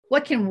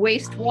What can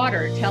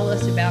wastewater tell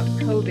us about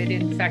COVID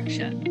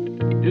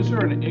infection? Is there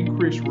an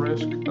increased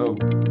risk of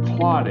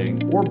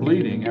clotting or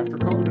bleeding after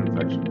COVID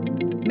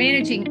infection?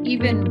 Managing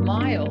even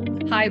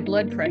mild high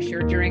blood pressure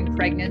during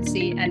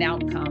pregnancy and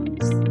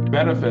outcomes.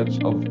 Benefits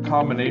of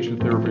combination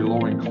therapy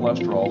lowering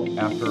cholesterol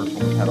after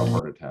someone had a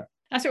heart attack.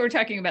 That's what we're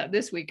talking about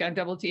this week on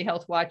Double T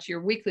Health Watch,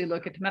 your weekly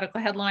look at the medical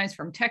headlines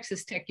from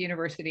Texas Tech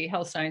University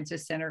Health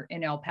Sciences Center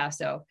in El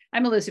Paso.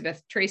 I'm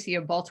Elizabeth Tracy,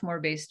 a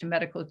Baltimore-based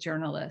medical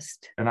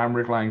journalist. And I'm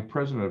Rick Lang,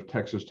 president of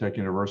Texas Tech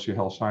University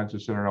Health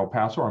Sciences Center in El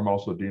Paso. I'm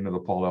also dean of the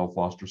Paul L.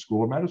 Foster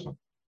School of Medicine.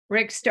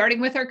 Rick, starting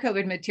with our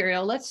COVID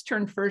material, let's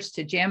turn first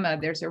to JAMA.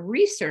 There's a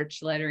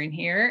research letter in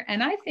here,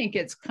 and I think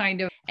it's kind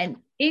of an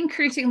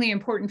increasingly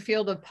important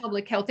field of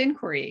public health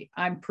inquiry,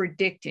 I'm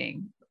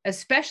predicting,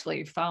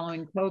 especially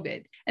following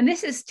COVID. And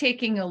this is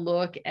taking a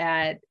look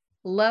at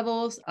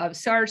levels of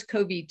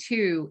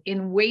SARS-CoV-2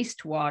 in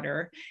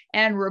wastewater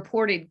and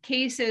reported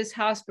cases,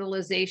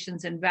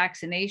 hospitalizations, and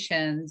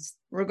vaccinations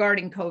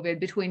regarding COVID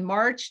between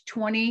March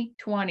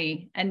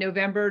 2020 and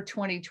November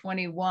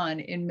 2021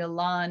 in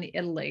Milan,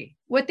 Italy.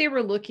 What they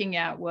were looking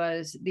at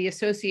was the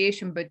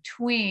association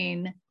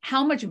between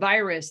how much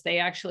virus they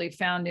actually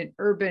found in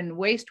urban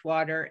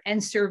wastewater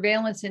and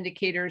surveillance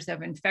indicators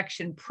of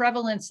infection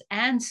prevalence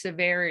and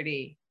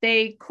severity.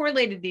 They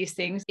correlated these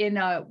things in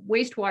a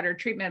wastewater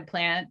treatment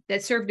plant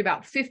that served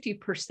about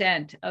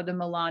 50% of the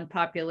Milan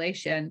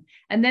population.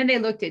 And then they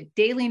looked at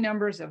daily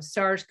numbers of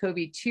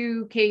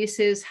SARS-CoV-2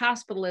 cases,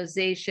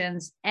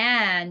 hospitalizations,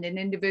 and an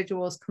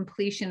individual's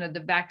completion of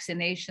the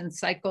vaccination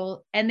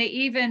cycle. And they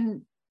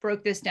even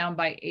broke this down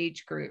by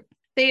age group.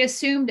 They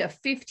assumed a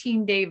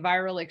 15-day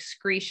viral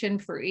excretion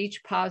for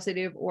each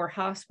positive or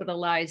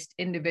hospitalized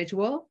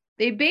individual.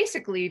 They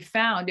basically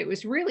found it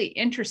was really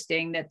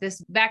interesting that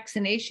this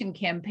vaccination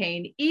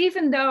campaign,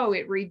 even though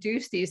it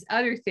reduced these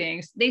other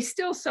things, they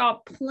still saw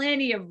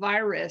plenty of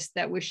virus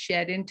that was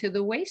shed into the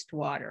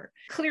wastewater.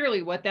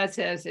 Clearly, what that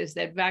says is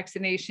that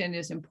vaccination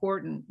is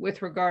important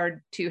with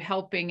regard to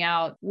helping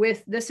out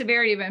with the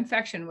severity of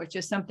infection, which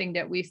is something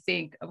that we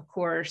think, of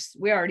course,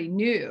 we already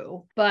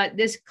knew, but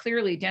this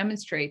clearly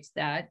demonstrates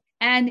that.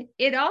 And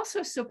it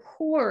also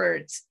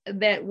supports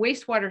that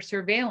wastewater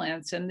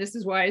surveillance, and this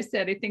is why I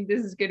said I think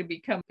this is going to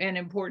become an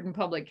important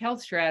public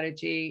health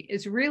strategy,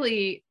 is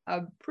really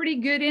a pretty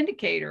good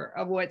indicator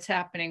of what's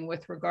happening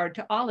with regard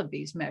to all of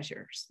these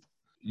measures.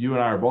 You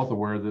and I are both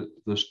aware that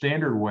the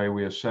standard way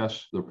we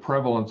assess the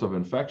prevalence of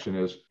infection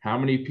is how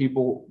many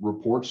people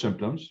report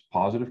symptoms,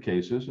 positive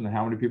cases, and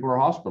how many people are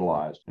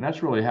hospitalized. And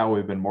that's really how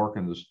we've been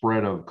marking the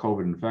spread of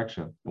COVID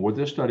infection. And what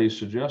this study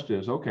suggests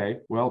is, okay,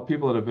 well,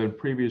 people that have been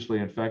previously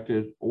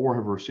infected or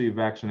have received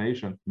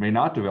vaccination may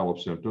not develop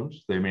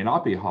symptoms. They may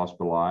not be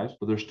hospitalized,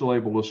 but they're still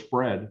able to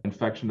spread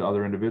infection to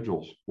other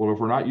individuals. Well, if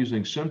we're not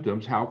using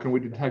symptoms, how can we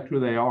detect who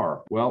they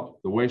are?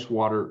 Well, the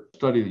wastewater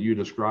study that you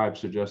described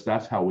suggests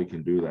that's how we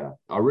can do that.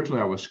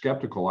 Originally, I was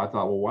skeptical. I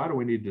thought, well, why do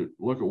we need to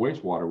look at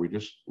wastewater? We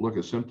just look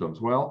at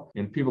symptoms. Well,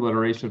 in people that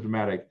are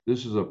asymptomatic,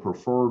 this is a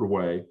preferred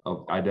way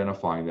of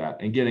identifying that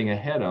and getting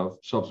ahead of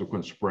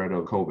subsequent spread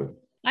of COVID.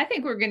 I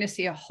think we're going to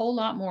see a whole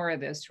lot more of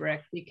this,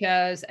 Rick,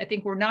 because I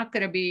think we're not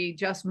going to be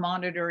just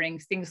monitoring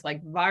things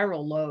like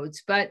viral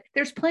loads, but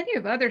there's plenty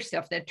of other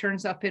stuff that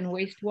turns up in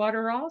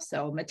wastewater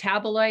also,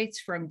 metabolites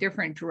from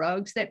different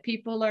drugs that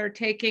people are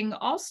taking,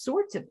 all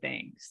sorts of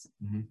things.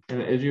 Mm-hmm.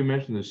 And as you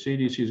mentioned, the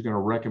CDC is going to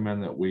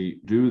recommend that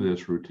we do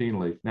this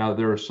routinely. Now,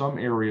 there are some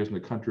areas in the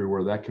country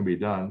where that can be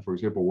done. For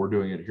example, we're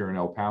doing it here in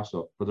El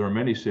Paso, but there are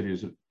many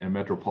cities and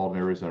metropolitan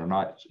areas that are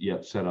not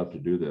yet set up to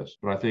do this.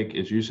 But I think,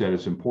 as you said,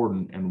 it's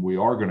important, and we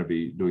are going to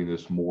be doing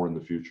this more in the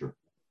future.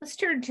 Let's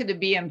turn to the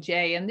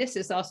BMJ, and this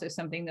is also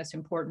something that's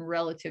important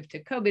relative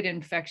to COVID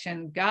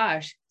infection.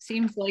 Gosh,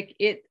 seems like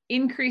it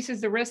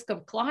increases the risk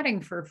of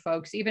clotting for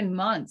folks even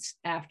months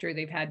after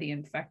they've had the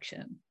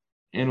infection.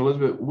 And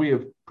Elizabeth, we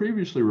have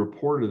previously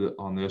reported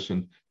on this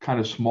in kind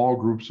of small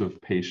groups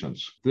of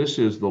patients. This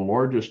is the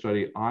largest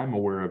study I'm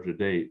aware of to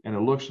date, and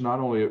it looks not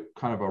only at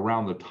kind of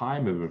around the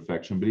time of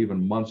infection, but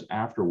even months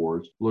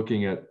afterwards,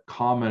 looking at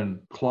common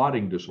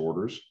clotting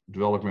disorders,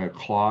 developing a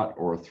clot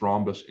or a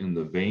thrombus in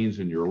the veins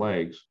in your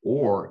legs,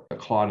 or a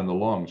clot in the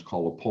lungs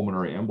called a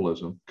pulmonary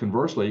embolism.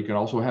 Conversely, you can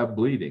also have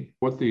bleeding.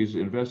 What these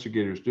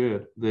investigators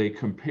did, they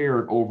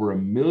compared over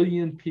 1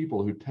 million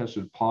people who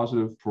tested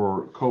positive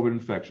for COVID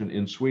infection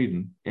in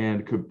Sweden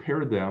and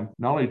compared them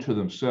not only to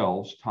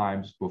themselves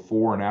times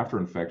before and after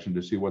infection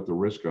to see what the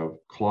risk of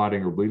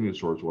clotting or bleeding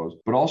disorders was,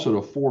 but also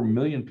to 4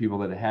 million people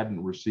that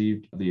hadn't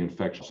received the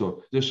infection.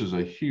 So this is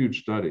a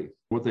huge study.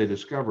 What they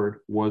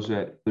discovered was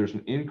that there's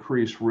an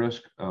increased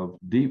risk of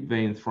deep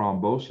vein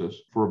thrombosis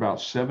for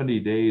about 70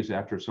 days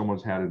after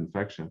someone's had an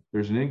infection.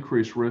 There's an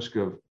increased risk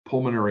of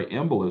pulmonary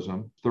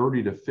embolism,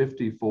 30 to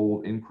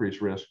 50-fold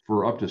increased risk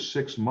for up to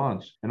 6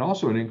 months, and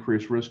also an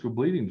increased risk of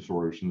bleeding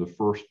disorders in the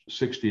first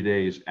 60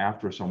 days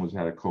after someone's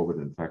had a COVID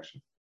infection.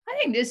 I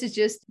think this is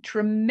just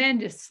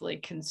tremendously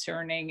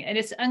concerning, and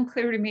it's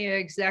unclear to me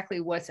exactly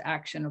what's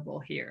actionable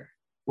here.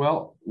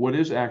 Well, what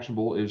is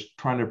actionable is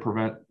trying to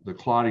prevent the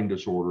clotting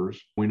disorders.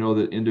 We know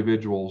that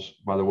individuals,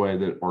 by the way,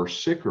 that are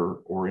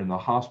sicker or in the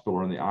hospital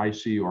or in the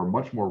ICU are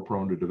much more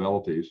prone to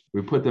develop these.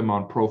 We put them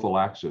on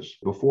prophylaxis.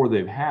 Before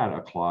they've had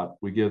a clot,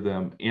 we give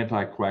them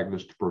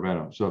anticoagulants to prevent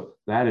them. So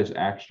that is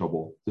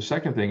actionable. The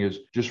second thing is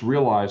just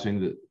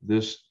realizing that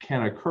this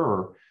can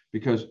occur,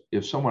 because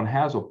if someone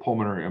has a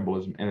pulmonary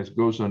embolism and it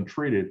goes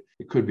untreated,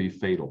 it could be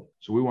fatal.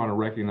 So we want to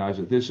recognize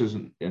that this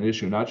isn't an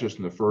issue, not just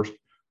in the first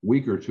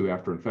week or two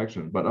after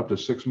infection, but up to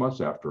 6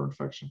 months after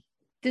infection.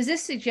 Does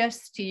this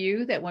suggest to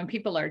you that when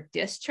people are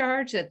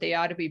discharged, that they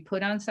ought to be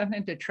put on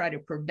something to try to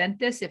prevent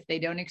this if they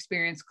don't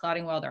experience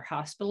clotting while they're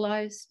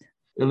hospitalized?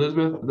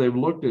 Elizabeth, they've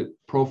looked at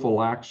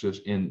prophylaxis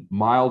in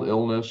mild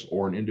illness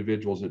or in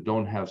individuals that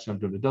don't have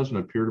symptoms. It doesn't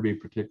appear to be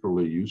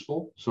particularly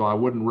useful. So I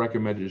wouldn't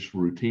recommend it just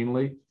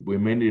routinely. We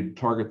may need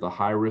to target the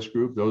high-risk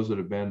group, those that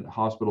have been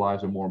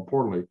hospitalized, and more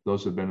importantly,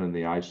 those that have been in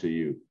the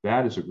ICU.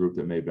 That is a group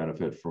that may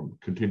benefit from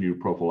continued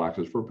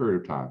prophylaxis for a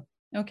period of time.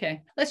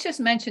 Okay, let's just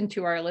mention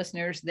to our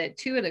listeners that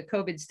 2 of the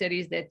COVID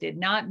studies that did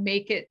not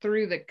make it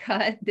through the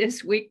cut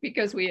this week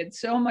because we had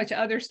so much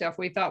other stuff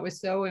we thought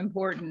was so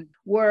important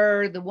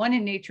were the one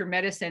in Nature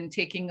Medicine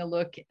taking a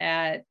look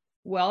at,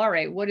 well, all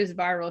right, what does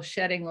viral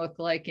shedding look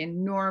like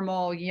in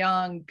normal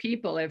young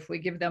people if we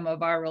give them a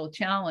viral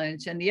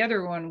challenge? And the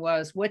other one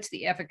was, what's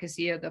the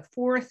efficacy of the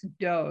 4th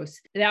dose?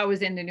 That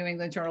was in the New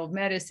England Journal of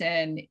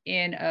Medicine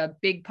in a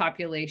big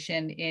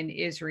population in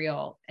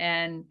Israel.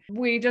 And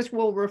we just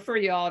will refer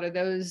you all to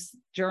those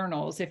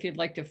journals if you'd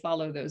like to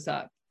follow those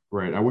up.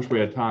 Great. I wish we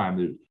had time.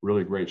 There's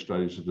really great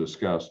studies to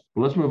discuss.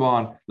 But let's move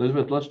on.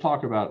 Elizabeth, let's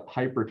talk about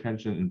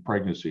hypertension in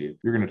pregnancy.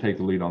 You're going to take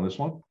the lead on this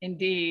one.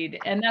 Indeed.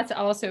 And that's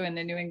also in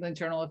the New England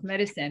Journal of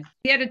Medicine.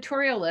 The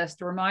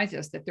editorialist reminds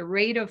us that the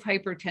rate of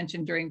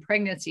hypertension during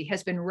pregnancy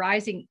has been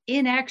rising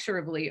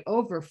inexorably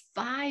over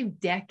 5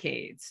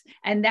 decades.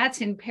 And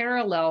that's in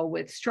parallel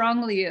with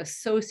strongly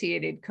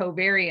associated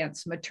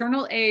covariants,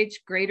 maternal age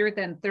greater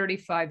than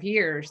 35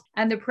 years,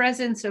 and the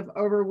presence of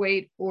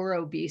overweight or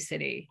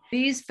obesity.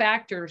 These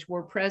factors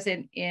were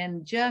present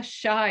in just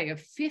shy of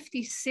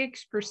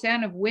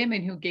 56% of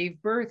women who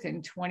gave birth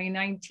in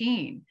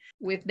 2019.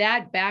 With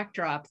that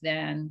backdrop,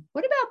 then,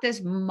 what about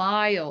this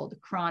mild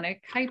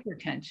chronic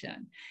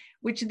hypertension,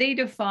 which they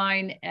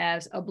define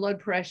as a blood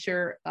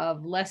pressure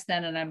of less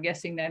than, and I'm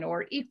guessing then,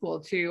 or equal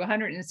to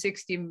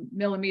 160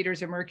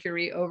 millimeters of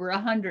mercury over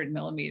 100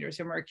 millimeters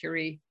of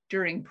mercury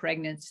during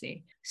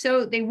pregnancy?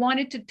 So they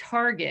wanted to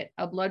target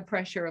a blood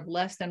pressure of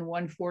less than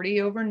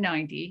 140 over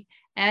 90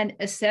 and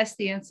assess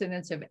the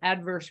incidence of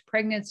adverse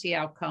pregnancy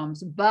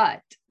outcomes,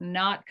 but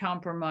not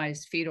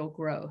compromise fetal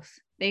growth.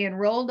 They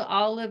enrolled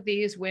all of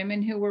these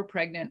women who were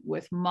pregnant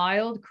with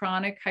mild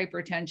chronic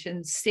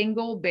hypertension,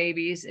 single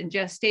babies, and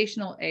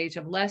gestational age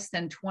of less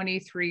than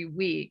 23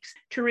 weeks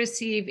to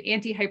receive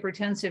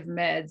antihypertensive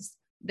meds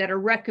that are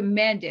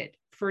recommended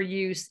for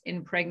use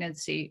in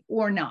pregnancy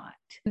or not.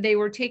 They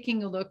were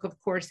taking a look, of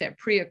course, at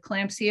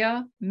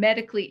preeclampsia,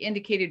 medically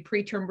indicated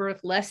preterm birth,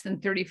 less than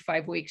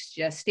 35 weeks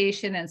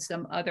gestation, and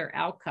some other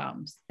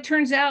outcomes. It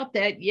turns out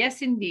that,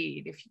 yes,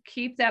 indeed, if you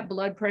keep that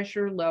blood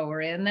pressure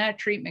lower in that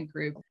treatment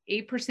group,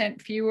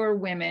 8% fewer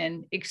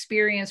women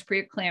experience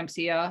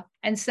preeclampsia,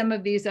 and some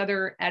of these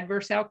other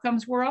adverse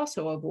outcomes were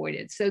also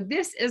avoided. So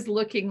this is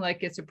looking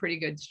like it's a pretty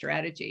good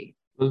strategy.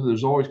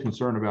 There's always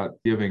concern about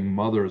giving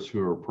mothers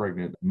who are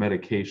pregnant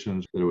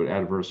medications that would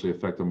adversely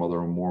affect the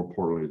mother and, more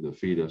importantly, the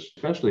fetus,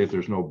 especially if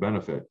there's no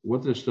benefit.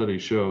 What this study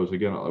shows,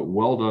 again, a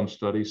well-done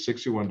study,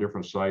 61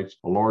 different sites,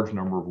 a large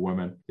number of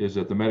women, is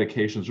that the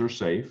medications are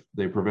safe.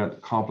 They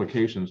prevent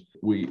complications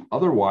we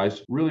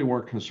otherwise really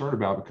weren't concerned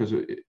about because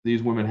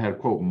these women had,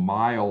 quote,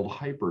 mild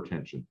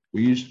hypertension.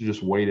 We used to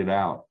just wait it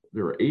out.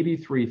 There are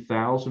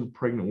 83,000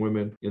 pregnant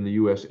women in the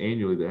U.S.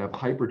 annually that have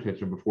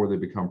hypertension before they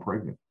become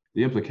pregnant.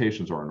 The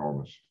implications are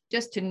enormous.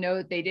 Just to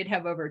note, they did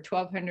have over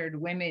 1,200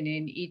 women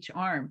in each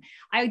arm.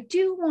 I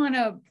do want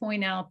to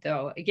point out,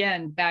 though,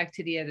 again, back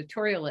to the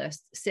editorialist,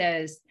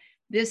 says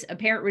this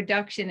apparent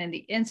reduction in the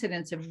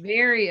incidence of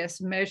various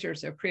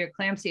measures of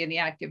preeclampsia in the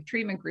active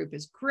treatment group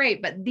is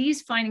great, but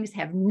these findings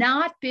have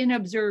not been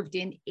observed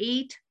in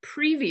 8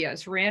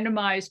 previous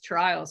randomized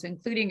trials,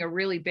 including a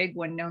really big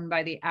one known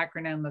by the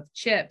acronym of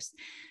CHIPS.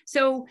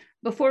 So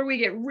before we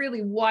get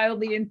really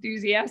wildly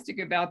enthusiastic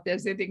about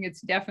this, I think it's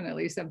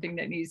definitely something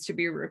that needs to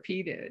be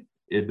repeated.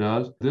 It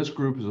does. This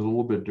group is a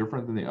little bit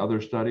different than the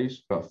other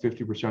studies. About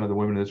 50% of the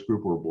women in this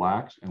group were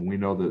Blacks, and we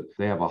know that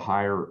they have a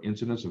higher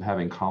incidence of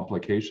having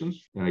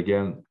complications. And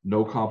again,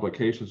 no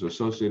complications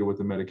associated with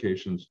the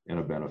medications and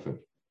a benefit.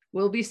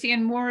 We'll be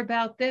seeing more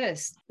about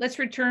this. Let's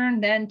return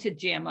then to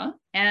JAMA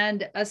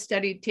and a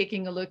study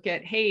taking a look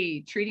at,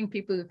 treating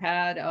people who've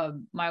had a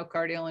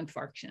myocardial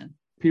infarction.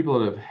 People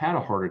that have had a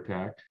heart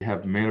attack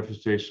have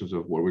manifestations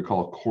of what we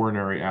call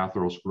coronary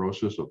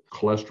atherosclerosis, of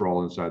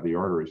cholesterol inside the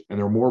arteries, and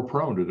they're more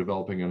prone to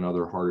developing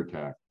another heart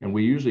attack. And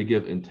we usually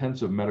give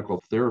intensive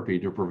medical therapy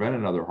to prevent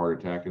another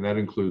heart attack, and that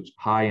includes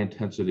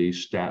high-intensity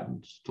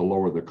statins to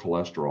lower the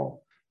cholesterol.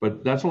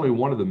 But that's only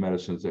one of the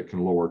medicines that can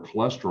lower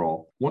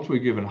cholesterol. Once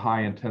we've given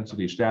high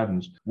intensity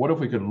statins, what if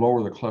we could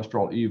lower the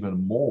cholesterol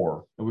even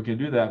more? And we can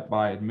do that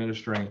by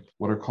administering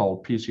what are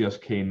called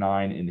PCSK9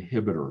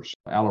 inhibitors,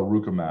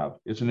 alirocumab.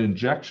 It's an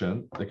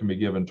injection that can be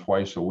given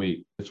twice a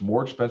week. It's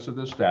more expensive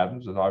than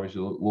statins. It's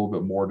obviously a little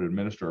bit more to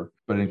administer,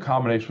 but in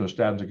combination with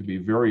statins, it can be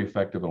very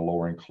effective in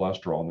lowering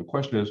cholesterol. And the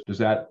question is, does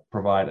that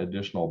provide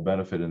additional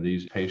benefit in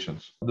these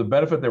patients? The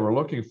benefit they were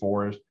looking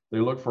for is they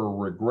look for a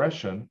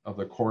regression of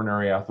the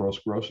coronary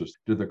atherosclerosis.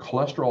 Did the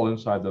cholesterol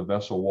inside the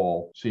vessel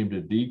wall seem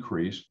to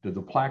decrease? Did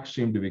the plaques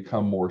seem to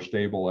become more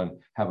stable and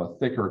have a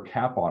thicker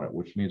cap on it,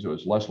 which means it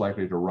was less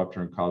likely to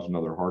rupture and cause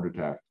another heart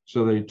attack?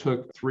 So they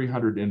took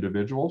 300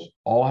 individuals,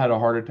 all had a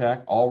heart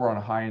attack, all were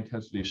on high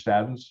intensity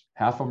statins.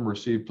 Half of them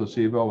received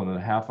placebo, and then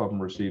half of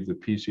them received the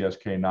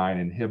PCSK9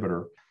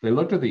 inhibitor. They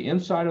looked at the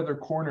inside of their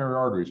coronary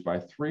arteries by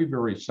 3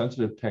 very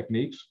sensitive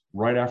techniques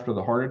right after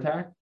the heart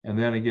attack, and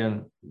then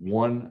again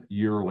 1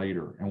 year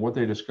later. And what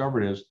they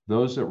discovered is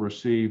those that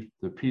received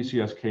the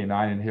PCSK9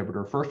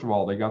 inhibitor, first of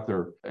all, they got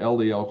their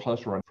LDL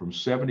cholesterol from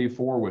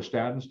 74 with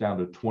statins down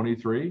to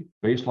 23.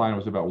 Baseline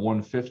was about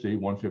 150,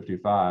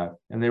 155.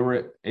 And they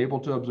were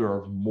able to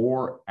observe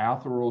more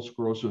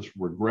atherosclerosis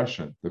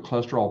regression. The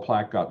cholesterol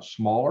plaque got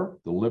smaller,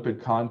 the lipid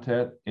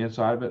content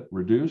inside of it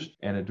reduced,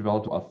 and it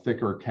developed a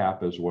thicker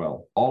cap as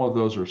well. All of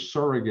those are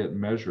surrogate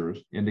measures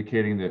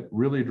indicating that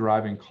really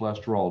driving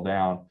cholesterol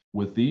down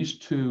with these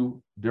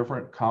 2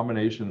 different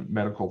combination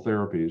medical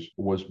therapies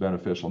was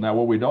beneficial. Now,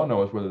 what we don't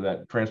know is whether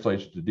that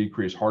translates to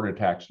decreased heart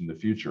attacks in the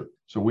future.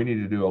 So we need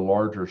to do a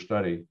larger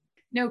study.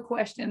 No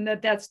question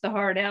that that's the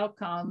hard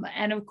outcome.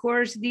 And of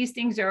course, these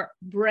things are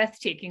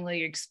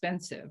breathtakingly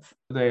expensive.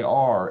 They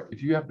are.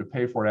 If you have to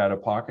pay for it out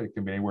of pocket, it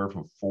can be anywhere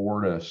from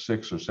 $4,000 to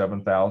 $6,000 or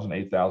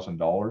 $7,000,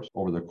 $8,000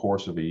 over the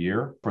course of a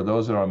year. For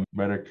those that are on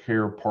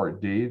Medicare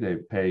Part D, they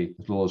pay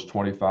as little as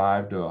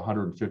 $25 to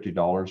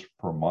 $150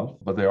 per month,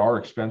 but they are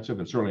expensive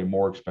and certainly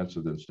more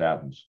expensive than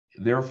statins.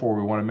 Therefore,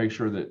 we want to make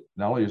sure that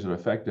not only is it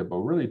effective, but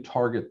really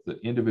target the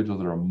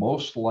individuals that are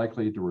most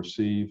likely to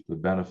receive the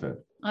benefit.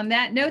 On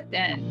that note,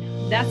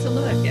 then, that's a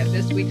look at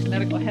this week's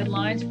medical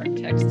headlines from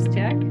Texas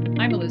Tech.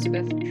 I'm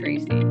Elizabeth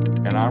Tracy.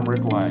 And I'm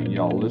Rick Lang.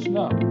 Y'all listen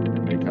up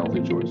and make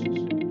healthy choices.